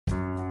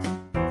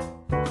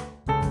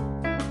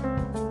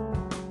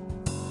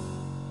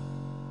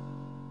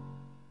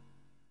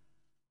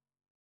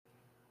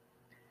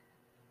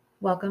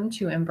Welcome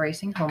to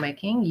Embracing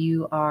Homemaking.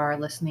 You are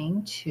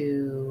listening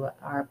to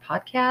our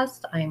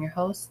podcast. I am your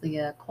host,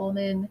 Leah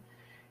Coleman,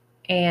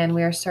 and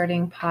we are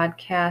starting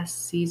podcast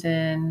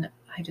season.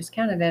 I just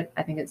counted it.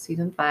 I think it's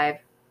season five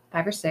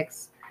or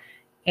six.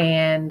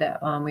 And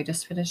we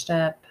just finished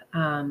up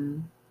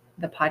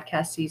the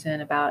podcast season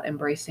about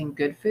embracing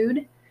good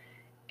food.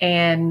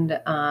 And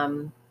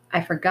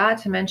I forgot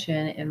to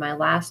mention in my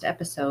last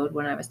episode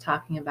when I was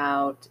talking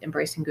about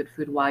embracing good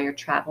food while you're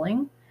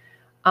traveling.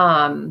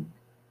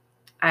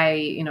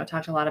 I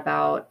talked a lot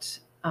about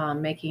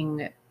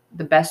making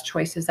the best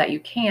choices that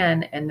you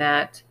can, and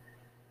that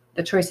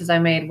the choices I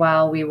made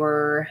while we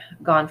were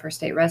gone for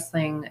state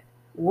wrestling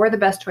were the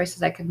best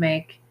choices I could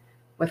make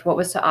with what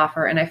was to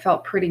offer, and I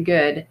felt pretty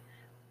good.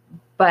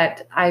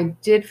 But I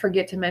did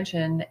forget to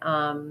mention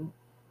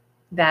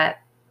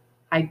that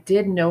I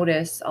did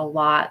notice a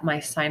lot my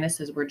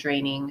sinuses were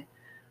draining.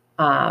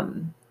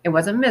 It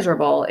wasn't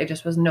miserable, it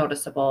just was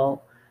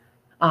noticeable.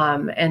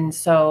 And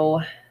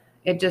so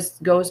it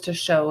just goes to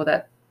show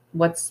that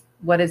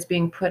what is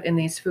being put in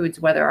these foods,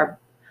 whether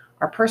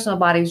our personal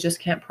bodies just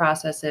can't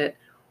process it,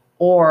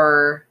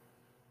 or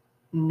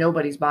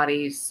nobody's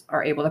bodies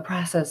are able to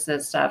process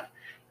this stuff.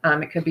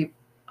 It could be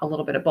a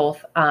little bit of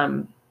both.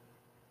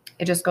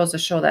 It just goes to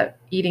show that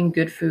eating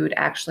good food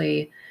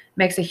actually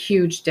makes a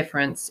huge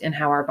difference in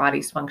how our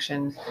bodies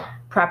function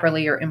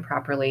properly or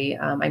improperly.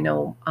 I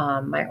know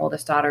my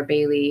oldest daughter,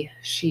 Bailey,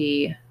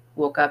 she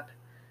woke up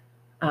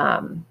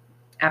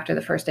after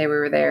the first day we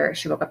were there.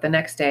 She woke up the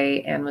next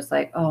day and was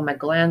like, "Oh, my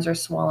glands are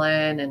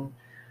swollen."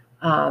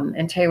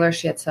 And Taylor,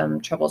 she had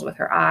some troubles with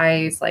her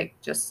eyes, like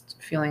just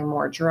feeling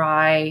more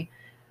dry.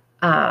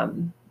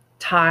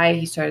 Ty,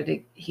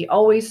 he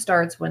always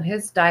starts when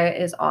his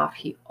diet is off.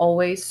 He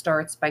always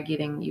starts by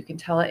you can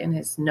tell it in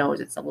his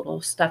nose. It's a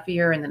little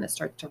stuffier, and then it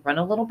starts to run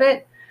a little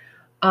bit.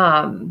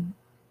 And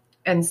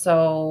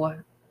so,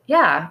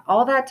 yeah,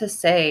 all that to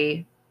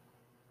say,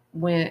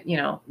 when,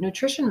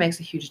 nutrition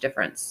makes a huge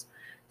difference.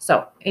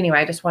 So anyway,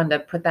 I just wanted to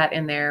put that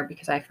in there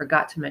because I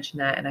forgot to mention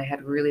that, and I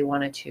had really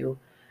wanted to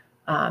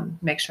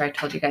make sure I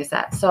told you guys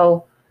that.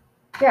 So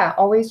yeah,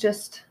 always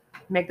just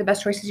make the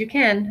best choices you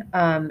can,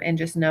 and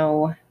just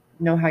know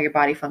how your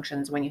body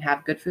functions when you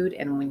have good food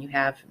and when you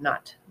have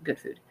not good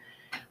food.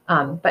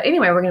 But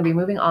anyway, we're going to be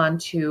moving on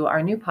to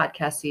our new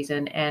podcast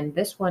season, and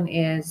this one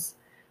is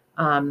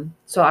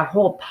so our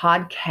whole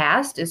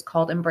podcast is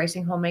called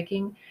Embracing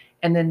Homemaking,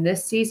 and then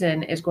this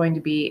season is going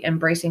to be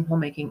embracing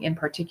homemaking in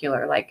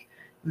particular, like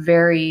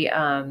very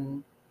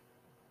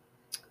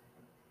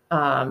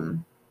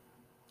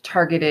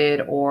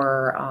targeted,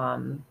 or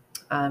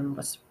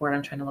what's the word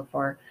I'm trying to look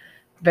for?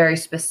 Very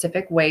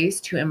specific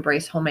ways to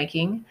embrace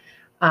homemaking.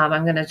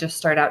 I'm going to just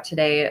start out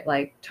today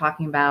like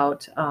talking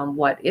about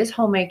what is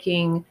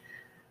homemaking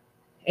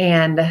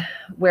and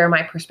where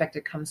my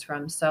perspective comes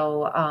from.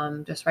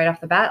 So just right off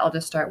the bat, I'll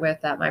just start with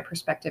that my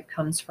perspective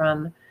comes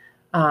from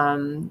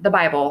the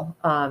Bible,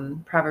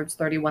 Proverbs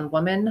 31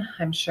 woman.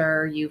 I'm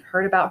sure you've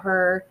heard about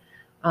her.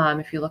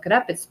 If you look it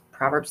up, it's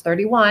Proverbs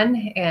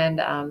 31.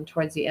 And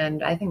towards the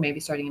end, I think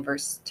maybe starting in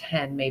verse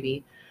 10,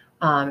 maybe,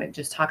 it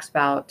just talks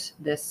about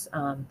this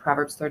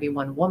Proverbs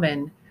 31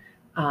 woman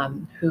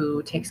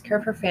who takes care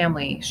of her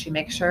family. She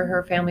makes sure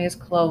her family is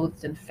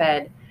clothed and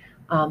fed.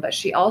 But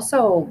she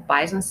also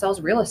buys and sells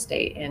real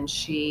estate, and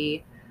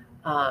she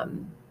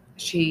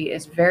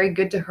is very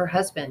good to her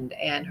husband,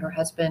 and her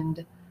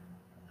husband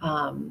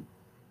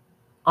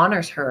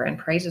honors her and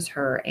praises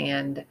her,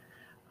 and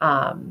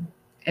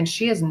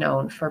she is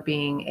known for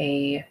being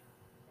a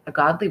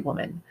godly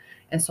woman.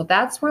 And so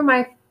that's where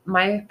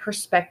my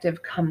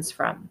perspective comes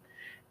from.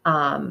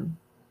 And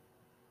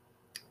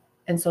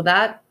so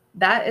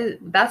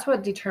that's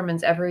what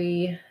determines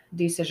every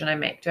decision I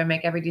make. Do I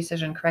make every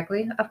decision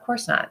correctly? Of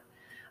course not.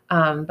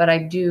 But I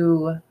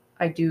do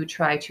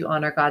try to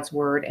honor God's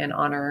word and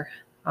honor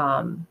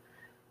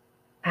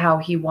how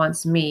He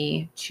wants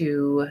me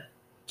to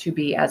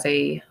be as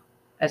a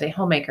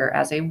homemaker,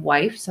 as a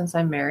wife since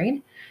I'm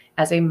married,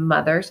 as a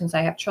mother since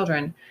I have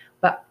children.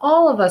 But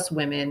all of us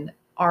women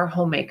are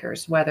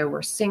homemakers, whether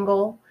we're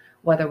single,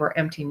 whether we're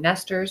empty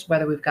nesters,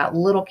 whether we've got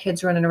little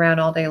kids running around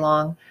all day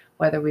long,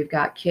 whether we've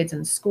got kids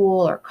in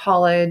school or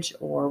college,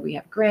 or we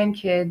have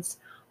grandkids.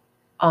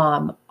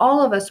 All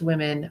of us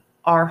women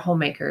are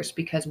homemakers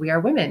because we are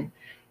women,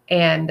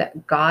 and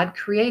God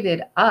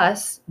created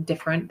us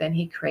different than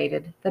He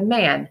created the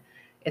man.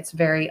 It's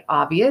very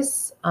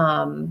obvious.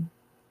 And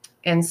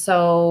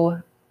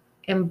so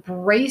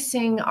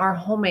embracing our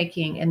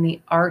homemaking and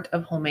the art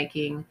of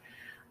homemaking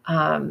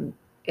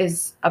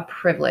is a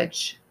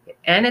privilege,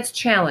 and it's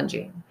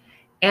challenging,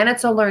 and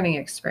it's a learning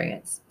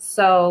experience.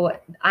 So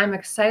I'm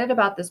excited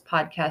about this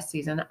podcast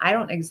season. I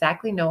don't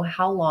exactly know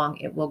how long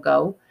it will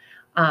go.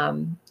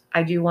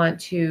 I do want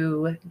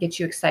to get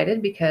you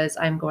excited because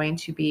I'm going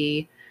to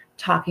be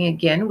talking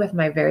again with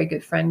my very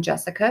good friend,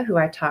 Jessica, who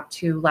I talked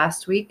to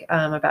last week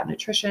about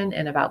nutrition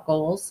and about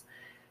goals.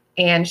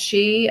 And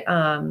she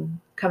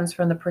comes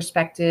from the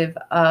perspective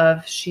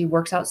of she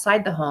works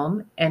outside the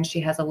home, and she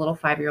has a little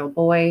 5-year-old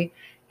boy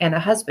and a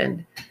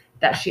husband.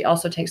 that she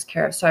also takes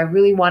care of. So I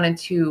really wanted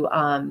to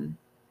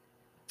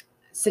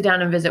sit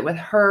down and visit with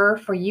her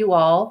for you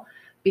all,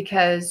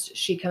 because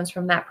she comes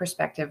from that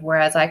perspective,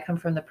 whereas I come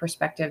from the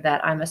perspective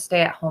that I'm a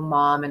stay-at-home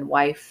mom and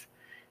wife.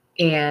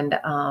 And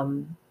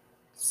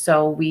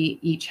so we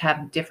each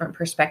have different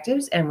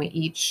perspectives, and we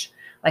each,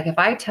 like, if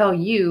I tell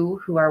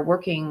you who are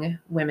working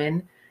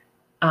women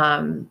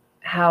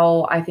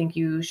how I think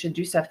you should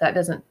do stuff, that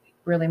doesn't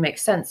really make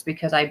sense,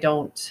 because I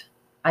don't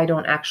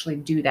actually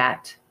do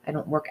that. I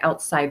don't work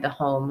outside the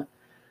home.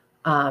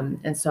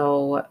 And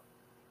so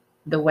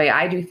the way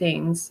I do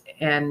things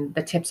and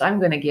the tips I'm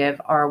going to give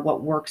are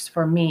what works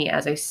for me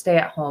as a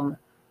stay-at-home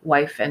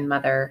wife and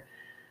mother.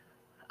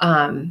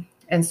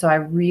 And so I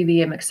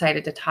really am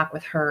excited to talk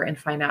with her and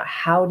find out,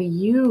 how do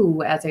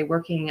you, as a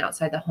working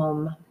outside the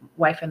home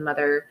wife and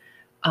mother,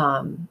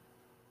 hone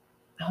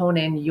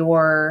in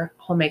your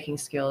homemaking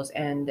skills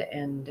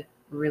and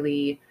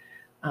really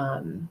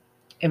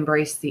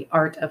embrace the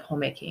art of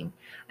homemaking.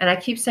 And I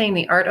keep saying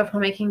the art of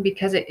homemaking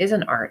because it is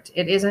an art.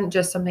 It isn't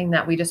just something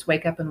that we just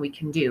wake up and we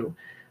can do.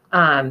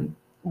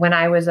 When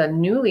I was a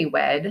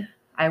newlywed,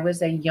 I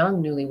was a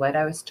young newlywed.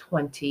 I was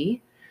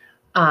 20,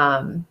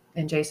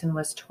 and Jason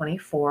was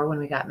 24 when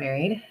we got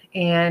married.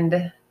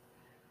 And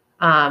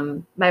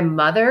my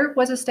mother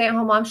was a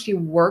stay-at-home mom. She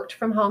worked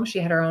from home. She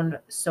had her own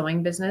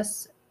sewing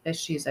business.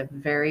 She's a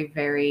very,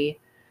 very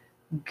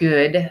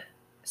good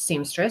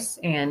seamstress.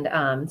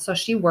 And so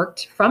she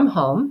worked from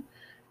home.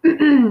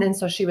 And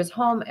so she was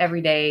home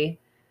every day.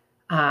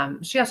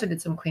 She also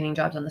did some cleaning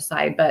jobs on the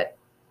side, but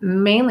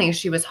mainly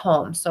she was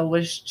home.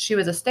 So she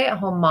was a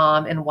stay-at-home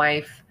mom and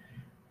wife,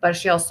 but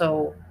she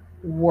also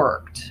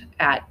worked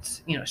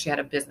she had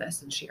a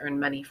business and she earned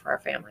money for our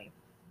family.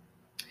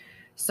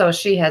 So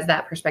she has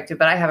that perspective,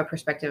 but I have a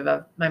perspective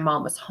of my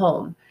mom was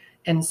home.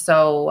 And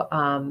so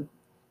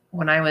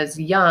when I was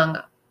young,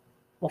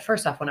 well,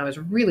 first off, when I was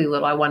really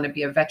little, I wanted to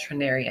be a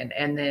veterinarian.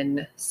 And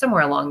then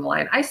somewhere along the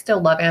line, I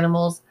still love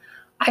animals.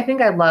 I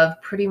think I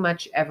love pretty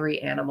much every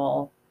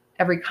animal,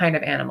 every kind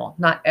of animal,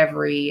 not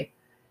every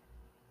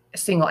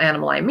single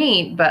animal I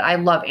meet, but I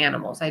love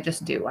animals. I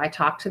just do. I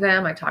talk to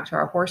them. I talk to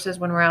our horses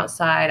when we're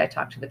outside. I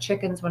talk to the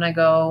chickens when I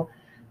go.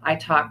 I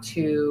talk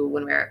to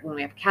when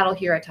we have cattle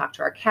here. I talk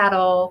to our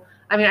cattle.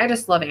 I mean, I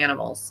just love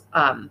animals.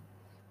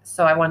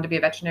 So I wanted to be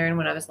a veterinarian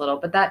when I was little,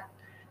 but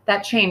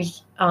that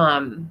changed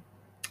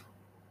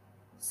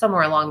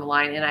somewhere along the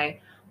line, and I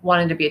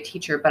wanted to be a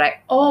teacher. But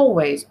I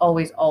always,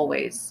 always,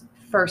 always,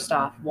 first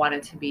off,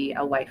 wanted to be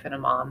a wife and a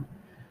mom.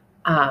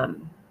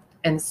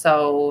 And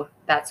so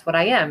that's what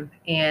I am.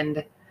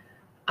 And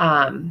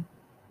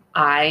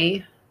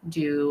I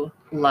do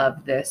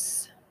love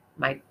this,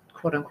 my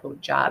quote unquote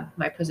job,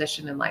 my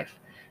position in life.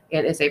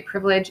 It is a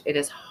privilege. It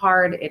is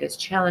hard. It is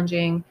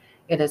challenging.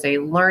 It is a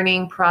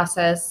learning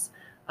process.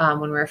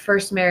 When we were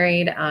first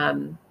married,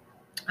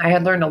 I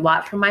had learned a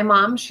lot from my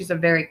mom. She's a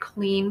very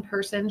clean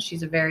person.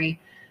 She's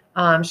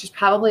she's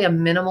probably a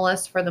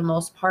minimalist for the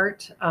most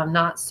part.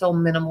 Not so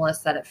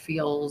minimalist that it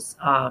feels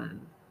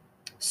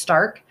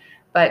stark,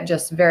 but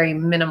just very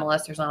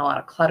minimalist. There's not a lot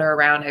of clutter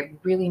around. I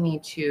really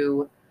need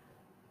to,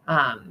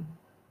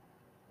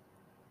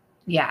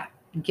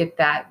 get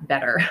that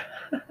better.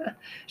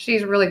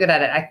 She's really good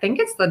at it. I think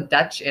it's the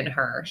Dutch in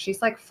her.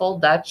 She's like full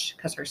Dutch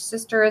because her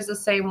sister is the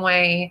same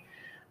way.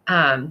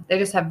 They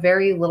just have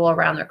very little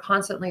around. They're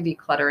constantly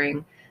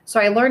decluttering.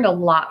 So I learned a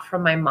lot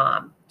from my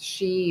mom.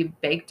 She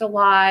baked a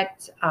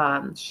lot.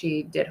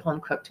 She did home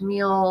cooked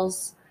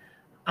meals.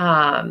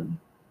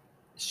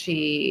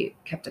 She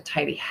kept a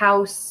tidy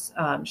house.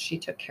 She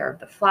took care of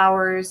the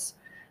flowers.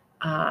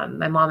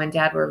 My mom and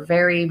dad were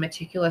very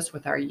meticulous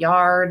with our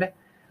yard.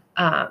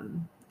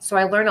 So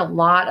I learned a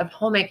lot of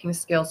homemaking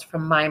skills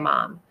from my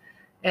mom.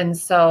 And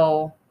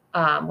so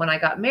when I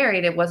got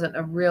married, it wasn't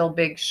a real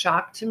big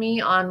shock to me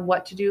on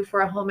what to do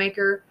for a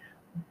homemaker.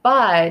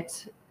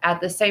 But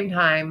at the same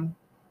time,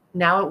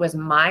 now it was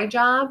my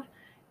job.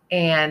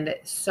 And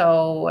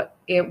so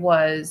it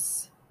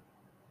was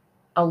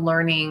a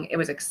learning. It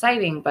was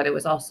exciting, but it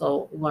was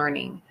also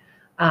learning.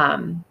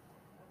 And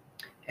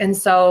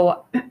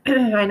so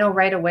I know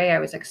right away I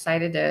was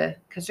excited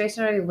because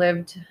Jason already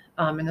lived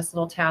in this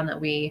little town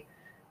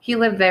he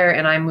lived there,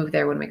 and I moved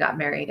there when we got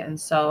married. And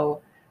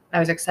so I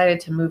was excited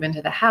to move into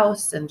the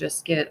house and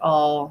just get it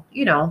all,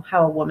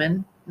 how a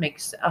woman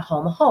makes a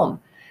home a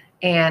home.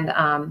 And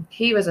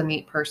he was a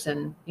neat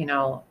person,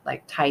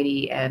 like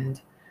tidy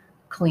and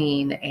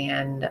clean,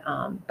 and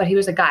but he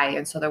was a guy,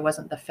 and so there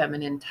wasn't the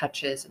feminine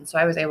touches. And so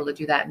I was able to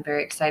do that and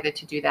very excited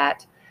to do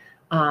that.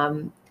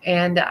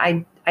 And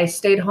I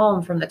stayed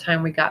home from the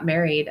time we got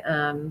married,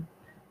 and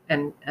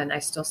I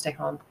still stay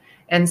home.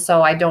 And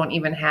so I don't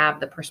even have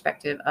the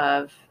perspective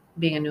of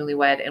being a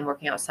newlywed and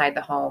working outside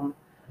the home.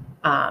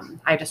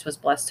 I just was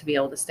blessed to be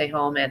able to stay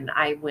home, and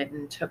I went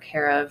and took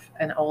care of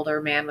an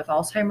older man with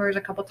Alzheimer's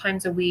a couple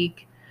times a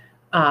week.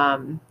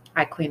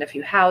 I cleaned a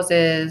few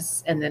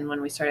houses, and then when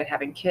we started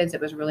having kids,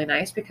 it was really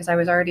nice because I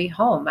was already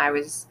home.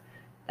 That's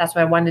what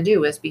I wanted to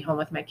do, was be home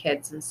with my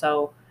kids. And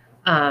so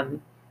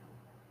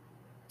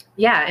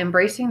yeah,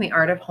 embracing the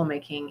art of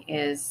homemaking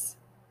is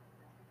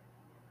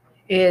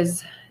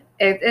it's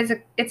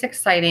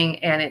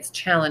exciting and it's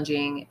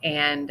challenging,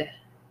 and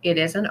it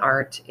is an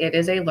art. It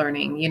is a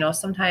learning.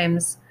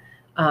 Sometimes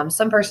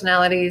some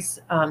personalities,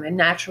 it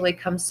naturally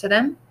comes to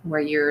them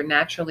where you're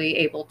naturally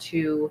able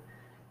to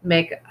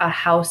make a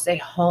house a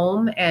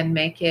home and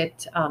make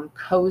it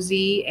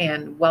cozy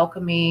and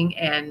welcoming,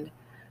 and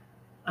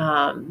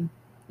um,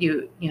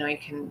 you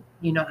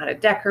know how to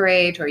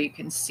decorate, or you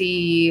can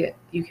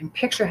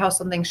picture how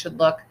something should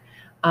look,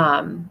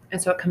 and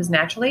so it comes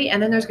naturally.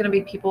 And then there's going to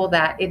be people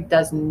that it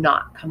does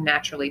not come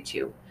naturally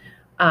to,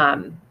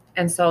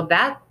 and so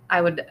that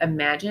I would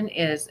imagine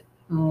is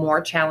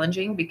more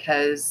challenging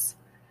because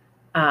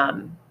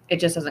it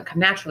just doesn't come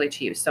naturally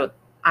to you. So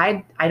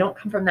I don't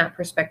come from that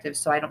perspective,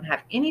 so I don't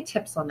have any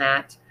tips on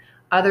that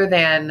other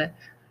than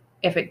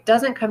if it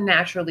doesn't come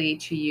naturally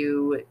to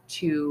you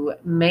to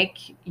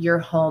make your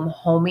home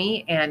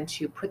homey and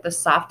to put the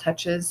soft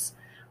touches.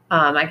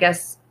 I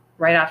guess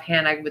right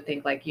offhand, I would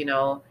think like,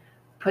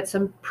 put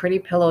some pretty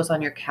pillows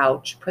on your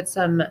couch, put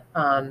something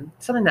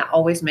that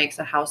always makes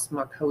a house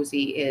more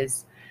cozy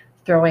is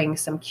throwing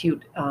some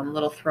cute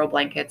little throw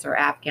blankets or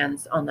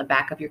Afghans on the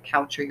back of your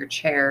couch or your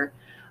chair,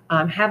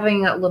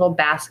 having little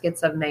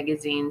baskets of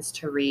magazines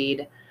to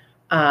read,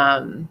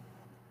 um,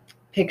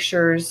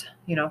 pictures,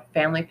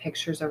 family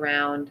pictures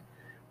around,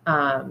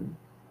 um,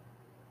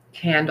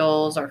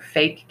 candles or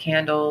fake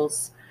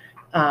candles,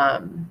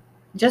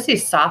 just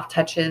these soft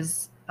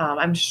touches.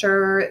 I'm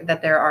sure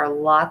that there are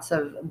lots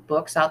of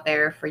books out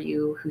there for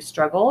you who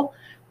struggle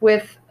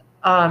with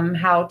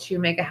how to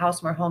make a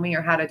house more homey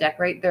or how to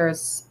decorate.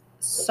 There's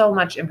so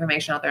much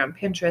information out there on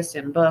Pinterest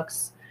and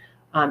books.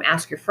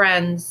 Ask your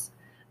friends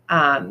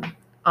um,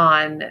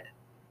 on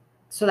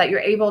so that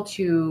you're able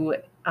to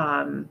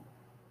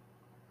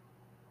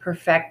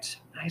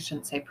perfect, I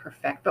shouldn't say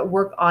perfect, but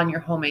work on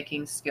your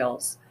homemaking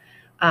skills.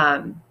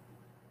 Um,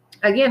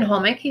 Again,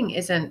 homemaking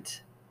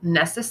isn't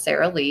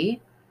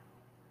necessarily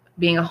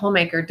being a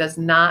homemaker does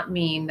not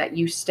mean that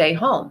you stay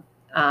home.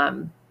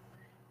 Um,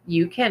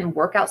 you can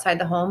work outside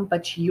the home,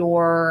 but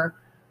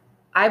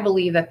I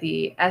believe that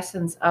the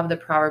essence of the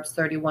Proverbs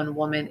 31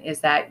 woman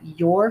is that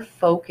your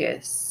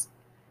focus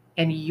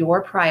and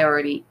your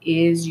priority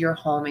is your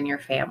home and your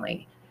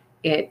family.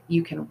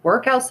 You can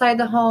work outside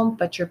the home,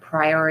 but your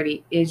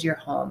priority is your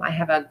home. I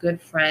have a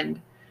good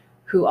friend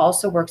who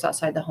also works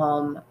outside the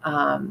home,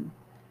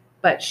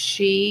 but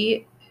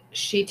she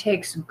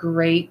takes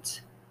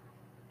great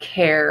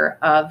care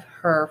of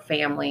her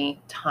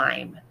family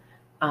time.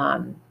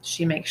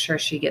 She makes sure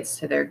she gets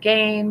to their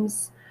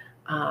games.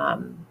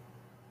 Um,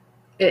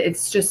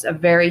 it's just a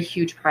very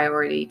huge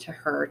priority to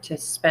her to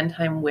spend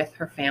time with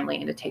her family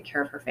and to take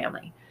care of her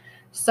family.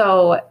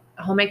 So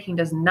homemaking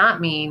does not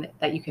mean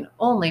that you can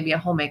only be a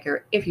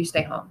homemaker if you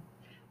stay home.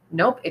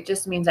 Nope, it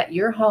just means that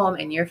your home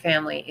and your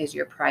family is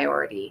your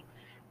priority.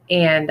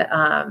 And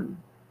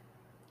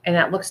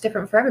that looks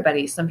different for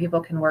everybody. Some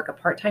people can work a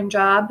part-time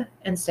job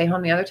and stay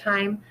home the other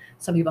time.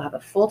 Some people have a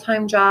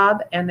full-time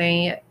job and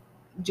they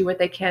do what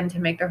they can to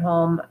make their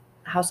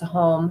house a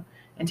home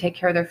and take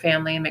care of their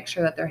family and make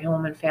sure that their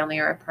home and family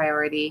are a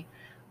priority.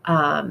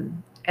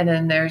 And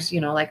then there's,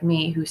 like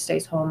me, who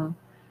stays home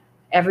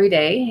every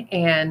day,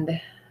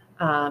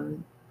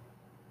 um,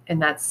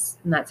 and that's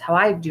how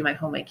I do my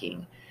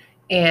homemaking.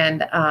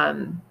 And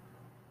I'm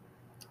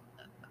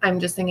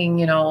just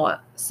thinking,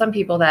 some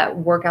people that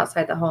work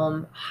outside the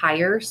home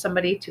hire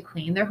somebody to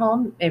clean their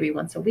home maybe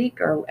once a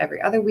week or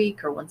every other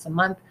week or once a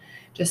month,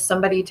 just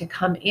somebody to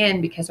come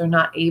in because they're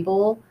not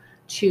able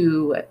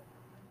to,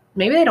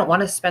 maybe they don't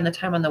want to spend the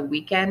time on the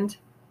weekend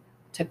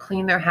to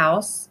clean their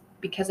house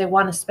because they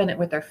want to spend it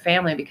with their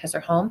family because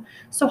they're home.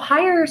 So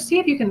see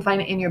if you can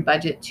find it in your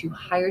budget to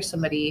hire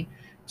somebody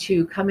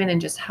to come in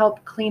and just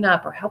help clean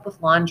up or help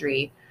with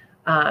laundry,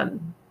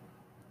 um,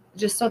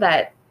 just so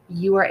that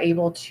you are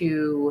able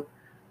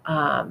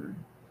um,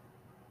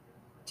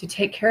 to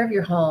take care of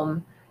your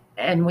home.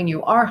 And when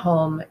you are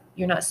home,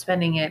 you're not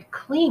spending it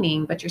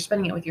cleaning, but you're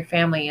spending it with your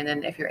family. And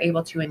then if you're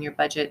able to in your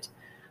budget,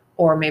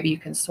 or maybe you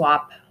can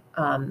swap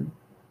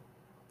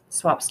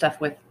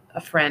stuff with a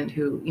friend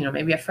who,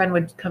 maybe a friend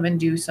would come and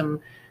do some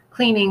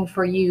cleaning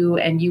for you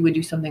and you would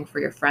do something for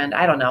your friend.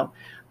 I don't know.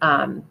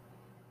 Um,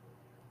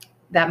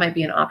 that might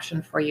be an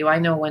option for you. I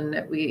know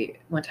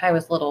when Ty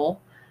was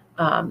little,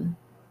 um,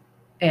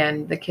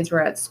 and the kids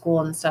were at school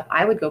and stuff,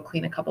 I would go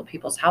clean a couple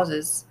people's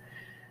houses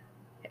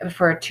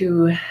for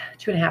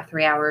 2.5,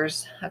 3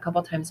 hours a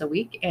couple times a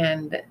week.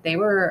 And they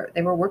were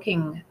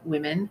working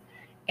women.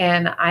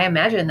 And I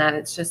imagine that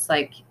it's just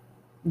like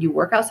you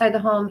work outside the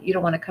home. You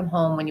don't want to come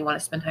home when you want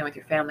to spend time with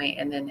your family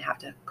and then have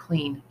to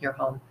clean your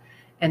home.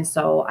 And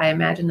so I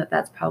imagine that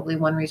that's probably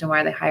one reason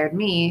why they hired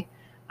me,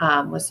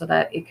 was so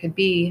that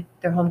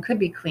their home could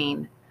be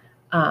clean.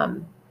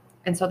 Um,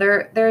 and so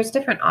there's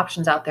different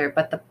options out there,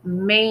 but the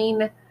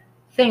main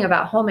thing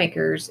about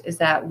homemakers is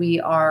that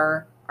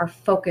our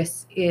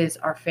focus is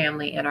our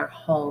family and our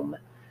home.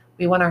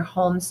 We want our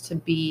homes to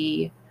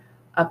be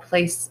a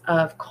place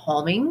of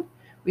calming.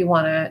 We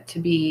want it to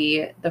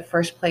be the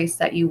first place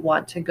that you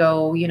want to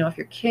go. If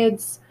your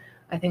kids,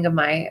 I think of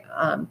my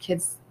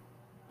kids,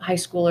 high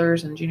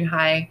schoolers and junior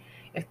high,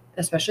 if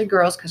especially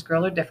girls, because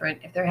girls are different.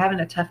 If they're having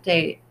a tough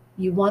day,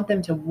 you want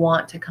them to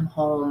want to come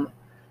home,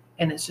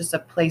 and it's just a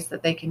place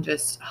that they can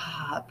just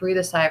breathe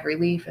a sigh of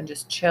relief and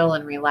just chill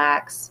and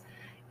relax.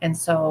 And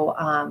so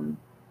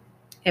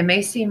it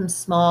may seem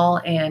small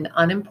and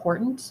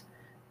unimportant,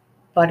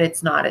 but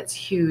it's not. It's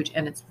huge,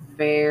 and it's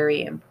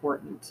very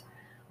important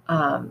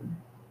um,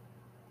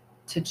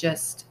 to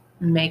just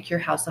make your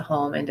house a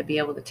home and to be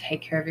able to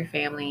take care of your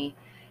family.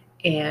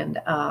 And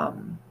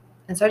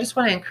so I just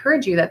want to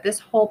encourage you that this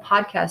whole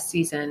podcast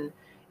season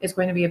is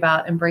going to be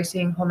about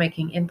embracing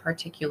homemaking in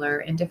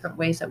particular, in different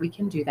ways that we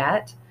can do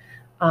that.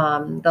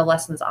 The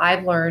lessons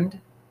I've learned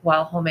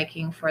while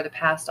homemaking for the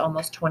past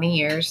almost 20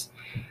 years.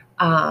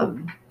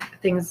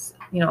 Things,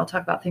 I'll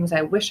talk about things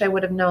I wish I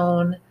would have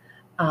known,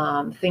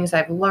 things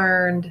I've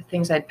learned,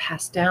 things I'd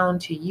passed down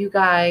to you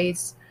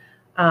guys.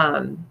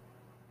 And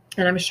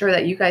I'm sure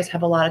that you guys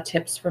have a lot of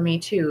tips for me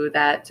too,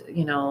 that,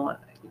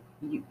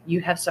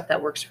 you have stuff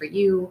that works for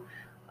you,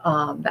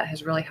 that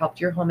has really helped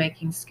your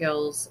homemaking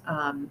skills.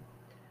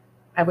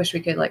 I wish we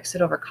could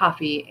sit over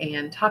coffee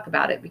and talk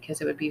about it,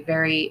 because it would be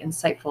very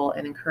insightful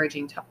and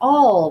encouraging to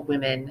all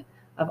women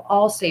of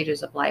all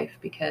stages of life,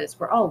 because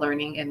we're all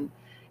learning. And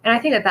I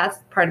think that that's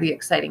part of the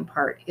exciting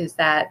part, is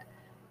that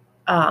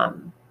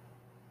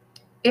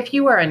if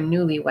you are a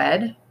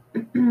newlywed,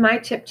 my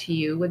tip to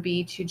you would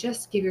be to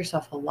just give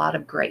yourself a lot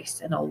of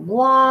grace and a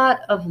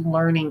lot of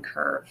learning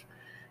curve.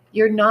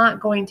 You're not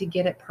going to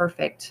get it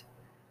perfect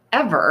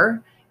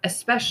ever,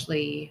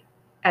 especially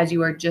as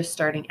you are just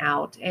starting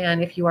out.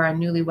 And if you are a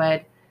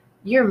newlywed,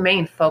 your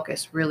main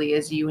focus really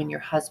is you and your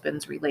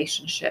husband's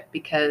relationship,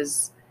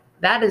 because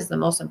that is the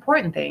most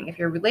important thing. If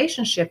your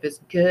relationship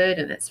is good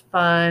and it's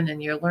fun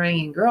and you're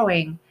learning and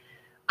growing,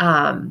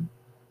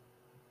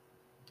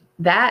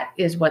 that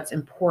is what's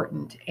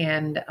important.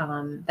 And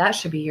that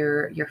should be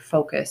your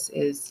focus,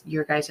 is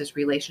your guys'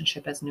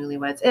 relationship as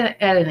newlyweds, at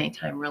any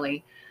time,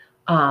 really.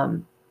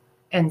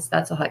 And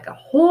that's like a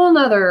whole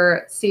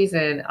nother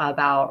season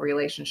about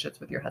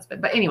relationships with your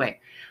husband. But anyway,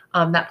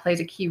 that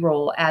plays a key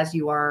role as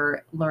you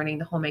are learning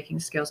the homemaking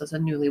skills as a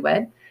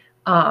newlywed.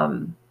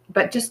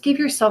 But just give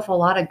yourself a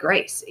lot of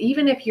grace.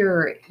 Even if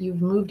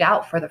you've moved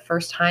out for the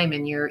first time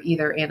and you're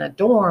either in a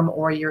dorm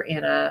or you're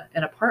in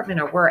an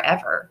apartment or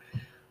wherever,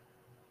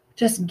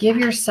 just give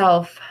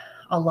yourself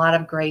a lot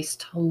of grace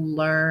to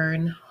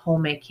learn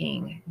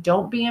homemaking.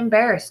 Don't be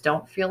embarrassed.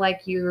 Don't feel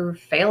like you're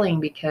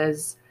failing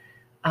because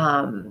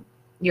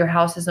your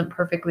house isn't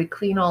perfectly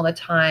clean all the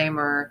time,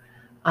 or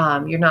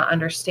you're not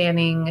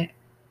understanding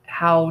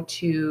how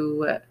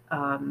to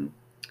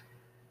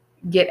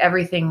get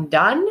everything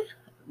done,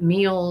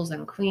 meals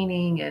and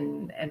cleaning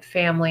and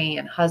family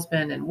and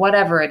husband and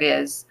whatever it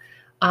is.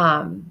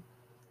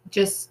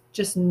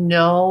 Just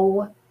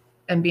know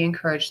and be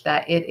encouraged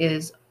that it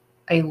is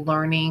a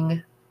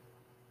learning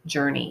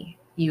journey.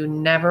 You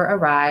never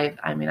arrive.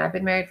 I mean, I've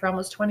been married for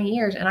almost 20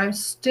 years and I'm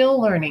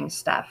still learning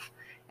stuff.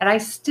 And I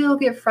still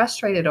get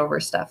frustrated over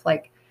stuff.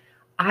 Like,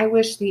 I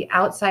wish the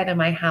outside of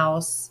my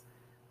house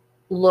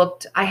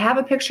I have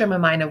a picture in my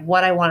mind of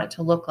what I want it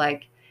to look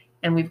like.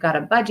 And we've got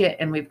a budget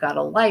and we've got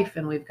a life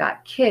and we've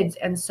got kids.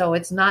 And so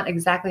it's not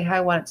exactly how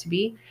I want it to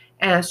be.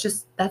 And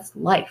that's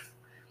life.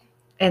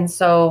 And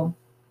so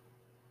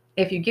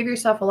if you give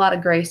yourself a lot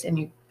of grace and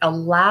you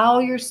allow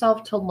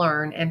yourself to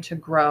learn and to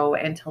grow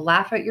and to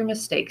laugh at your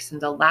mistakes and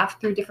to laugh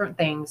through different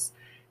things,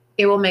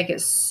 it will make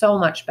it so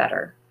much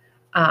better.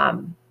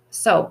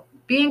 So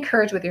be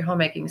encouraged with your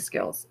homemaking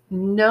skills.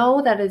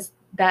 Know that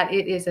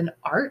it is an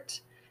art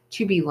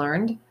to be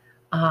learned.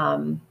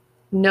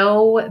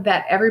 Know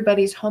that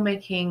everybody's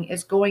homemaking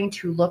is going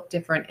to look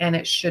different, and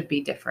it should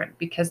be different,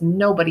 because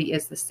nobody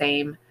is the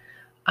same.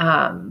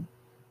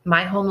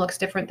 My home looks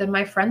different than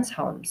my friends'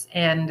 homes,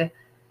 and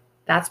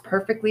that's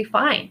perfectly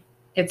fine.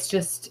 It's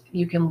just,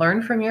 you can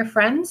learn from your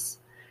friends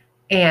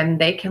and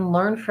they can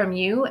learn from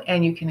you,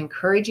 and you can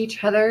encourage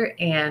each other.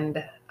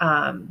 And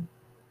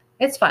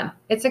it's fun.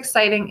 It's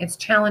exciting. It's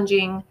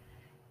challenging.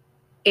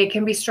 It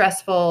can be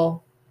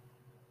stressful,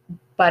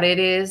 but it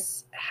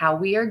is how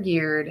we are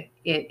geared.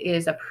 It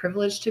is a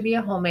privilege to be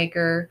a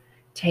homemaker,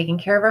 taking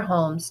care of our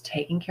homes,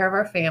 taking care of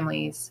our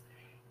families,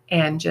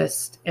 and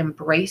just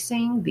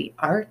embracing the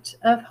art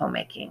of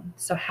homemaking.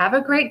 So have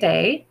a great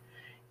day.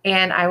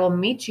 And I will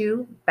meet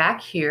you back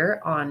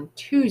here on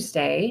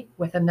Tuesday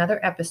with another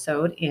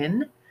episode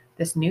in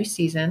this new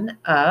season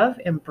of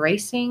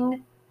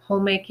Embracing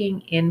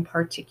Homemaking in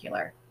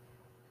Particular.